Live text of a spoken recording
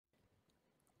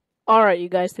Alright, you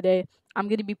guys, today I'm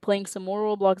going to be playing some more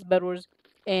Roblox Bedwars,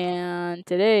 and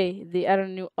today they added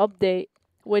a new update,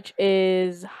 which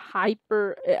is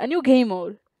a new game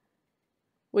mode,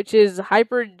 which is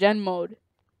Hyper Gen mode.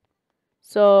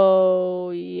 So,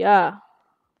 yeah,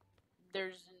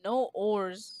 there's no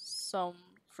ores,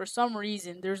 for some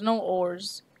reason, there's no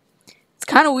ores. It's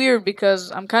kind of weird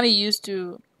because I'm kind of used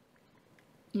to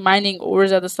mining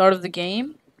ores at the start of the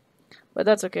game, but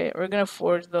that's okay. We're going to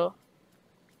forge, though.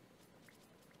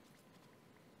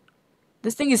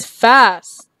 This thing is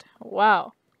fast.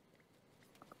 Wow.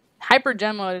 Hyper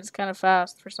Gen mode is kind of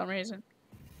fast for some reason.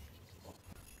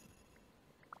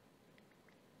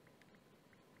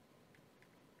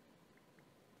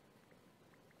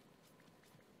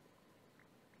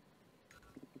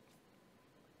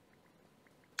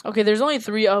 Okay, there's only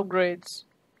 3 upgrades.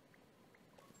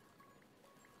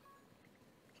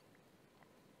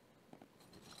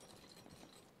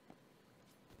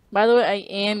 By the way, I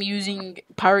am using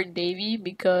Pirate Davy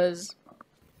because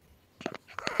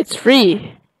it's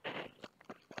free.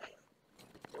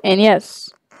 And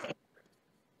yes.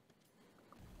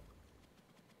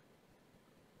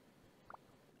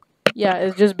 Yeah,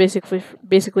 it's just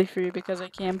basically free because I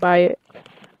can't buy it.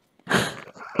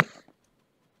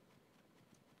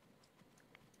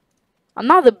 I'm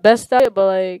not the best at it, but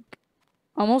like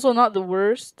I'm also not the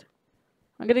worst.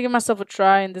 I'm gonna give myself a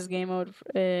try in this game mode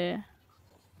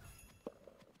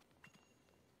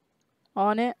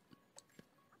on it.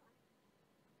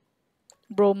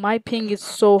 Bro, my ping is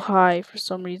so high for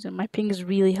some reason. My ping is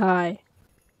really high.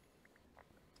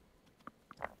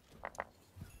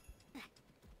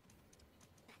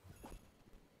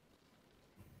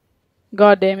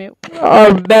 God damn it.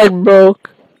 Our bed broke.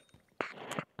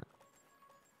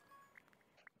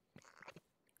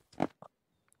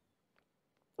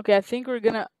 Okay, I think we're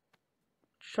gonna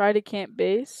try to camp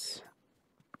base.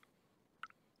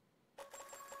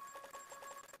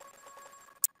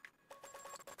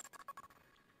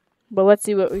 But let's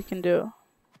see what we can do.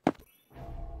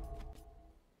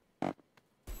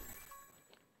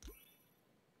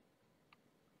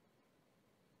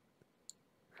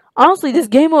 Honestly, this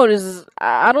game mode is...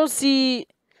 I don't see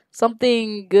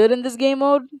something good in this game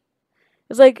mode.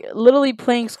 It's like literally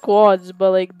playing squads,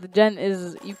 but like the gen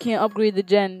is... You can't upgrade the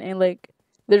gen, and like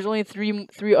there's only three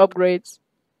upgrades.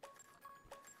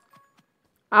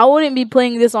 I wouldn't be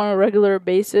playing this on a regular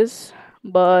basis,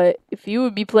 but if you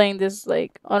would be playing this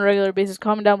like on a regular basis,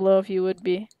 comment down below if you would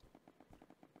be.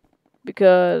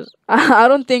 Because I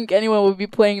don't think anyone would be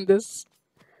playing this.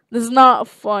 This is not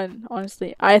fun,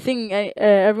 honestly. I think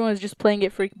everyone's just playing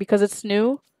it because it's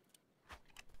new.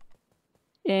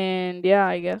 And yeah,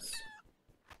 I guess.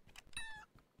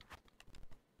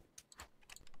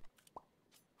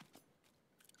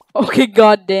 Okay,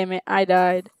 god damn it, I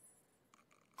died.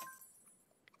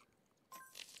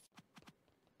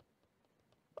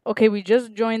 Okay, we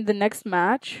just joined the next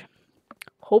match.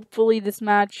 Hopefully this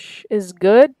match is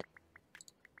good.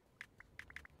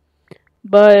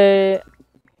 But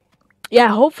yeah,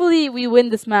 hopefully we win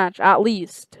this match at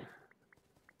least.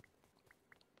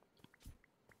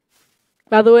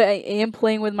 By the way, I am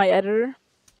playing with my editor.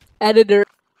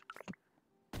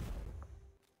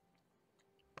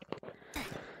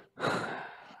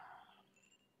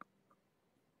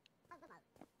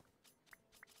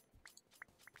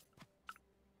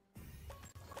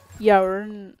 Yeah, we're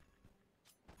in...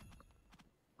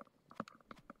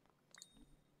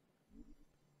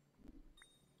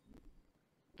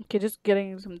 Okay, just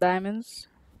getting some diamonds.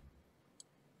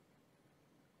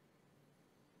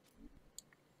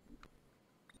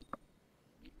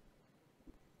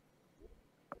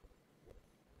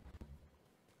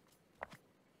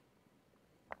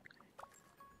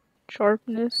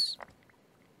 Sharpness.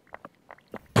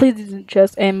 Please isn't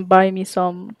chest and buy me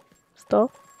some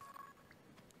stuff.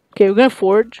 Okay, we're gonna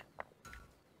forge.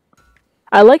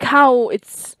 I like how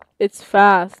it's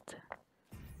fast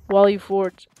while you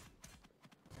forge.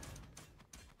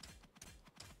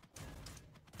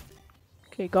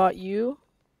 Okay, got you.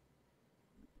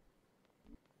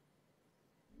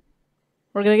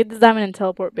 We're gonna get this diamond and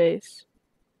teleport base.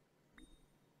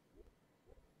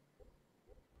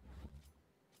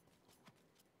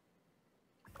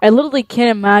 I literally can't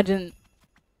imagine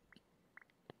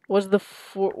what's the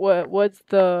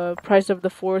price of the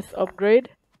 4th upgrade,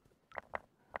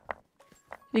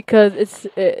 because it's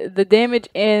the damage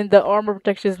and the armor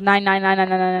protection is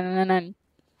 9999999.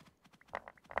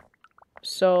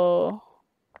 So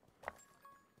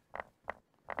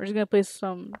we're just gonna place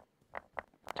some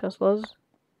Teslas.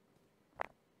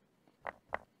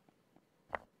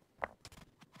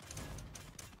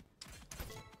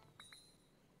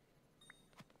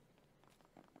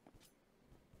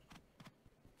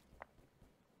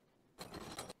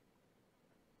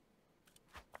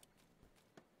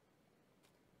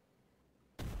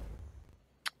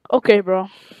 Okay, bro.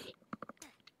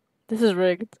 This is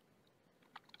rigged.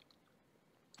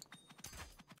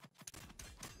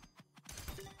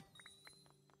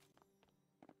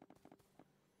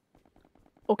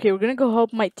 Okay, we're gonna go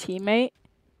help my teammate.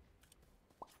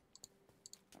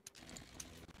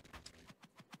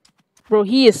 Bro,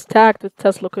 he is stacked with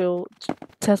Tesla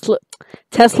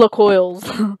coils.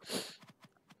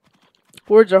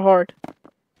 Words are hard.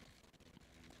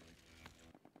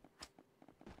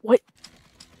 What?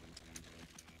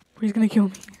 He's gonna kill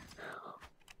me.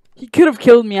 He could have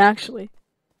killed me, actually.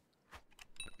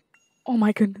 Oh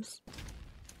my goodness.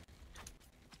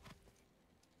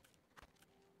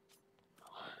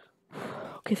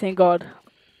 Okay, thank God.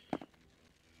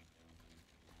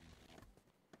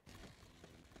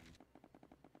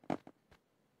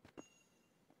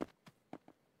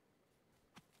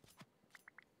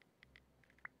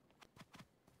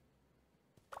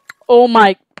 Oh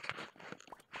my.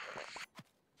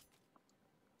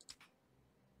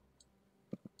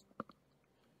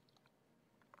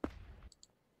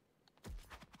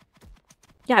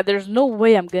 Yeah, there's no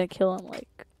way I'm gonna kill him.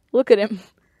 Like, look at him.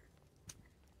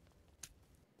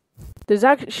 There's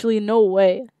actually no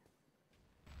way.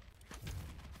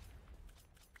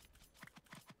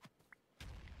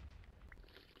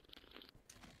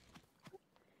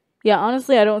 Yeah,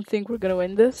 honestly, I don't think we're gonna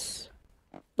win this.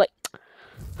 Like,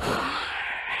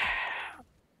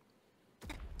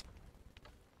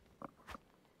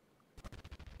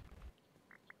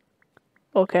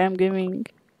 okay, I'm giving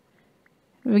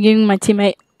my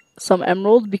teammate some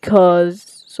emerald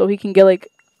because so he can get like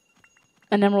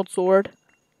an emerald sword.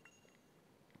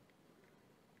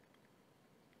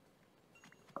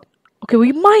 Okay,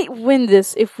 we might win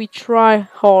this if we try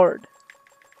hard.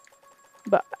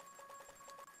 But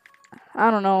I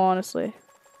don't know, honestly.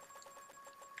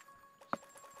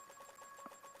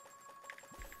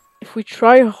 If we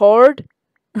try hard,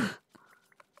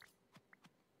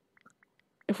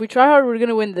 we're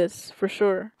gonna win this for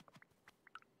sure.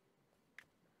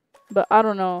 But I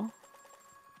don't know.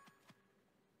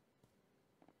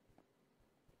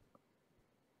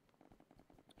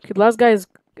 Okay, the last guy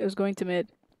is going to mid.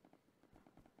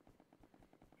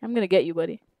 I'm gonna get you,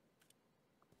 buddy.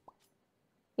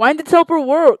 Why didn't the teleport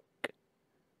work?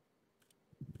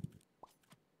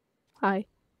 Hi.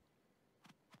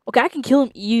 Okay, I can kill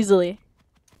him easily.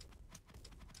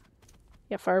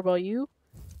 Yeah, fireball you.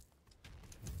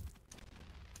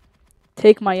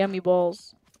 Take my yummy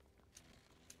balls.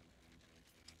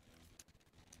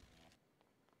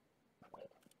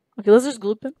 Okay, let's just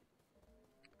gloop him.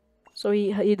 So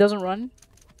he doesn't run.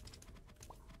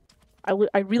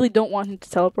 I really don't want him to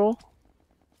teleport.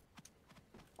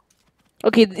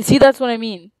 Okay, see, that's what I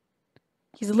mean.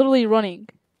 He's literally running.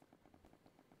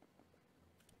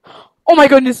 Oh my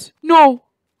goodness! No!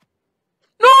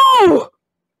 No!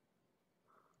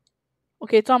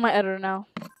 Okay, it's on my editor now.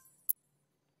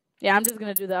 Yeah, I'm just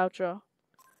gonna do the outro.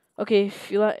 Okay,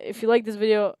 if you like this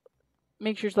video,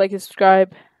 make sure to like and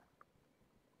subscribe.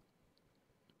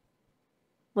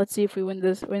 Let's see if we wins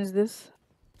this.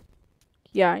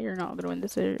 Yeah, you're not gonna win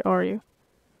this, are you?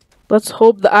 Let's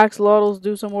hope the axolotls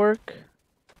do some work.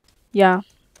 Yeah.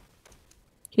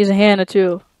 He's a Hannah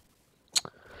too.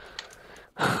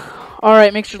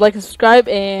 Alright, make sure to like and subscribe,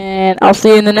 and I'll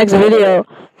see you in the next video.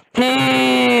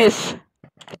 Peace!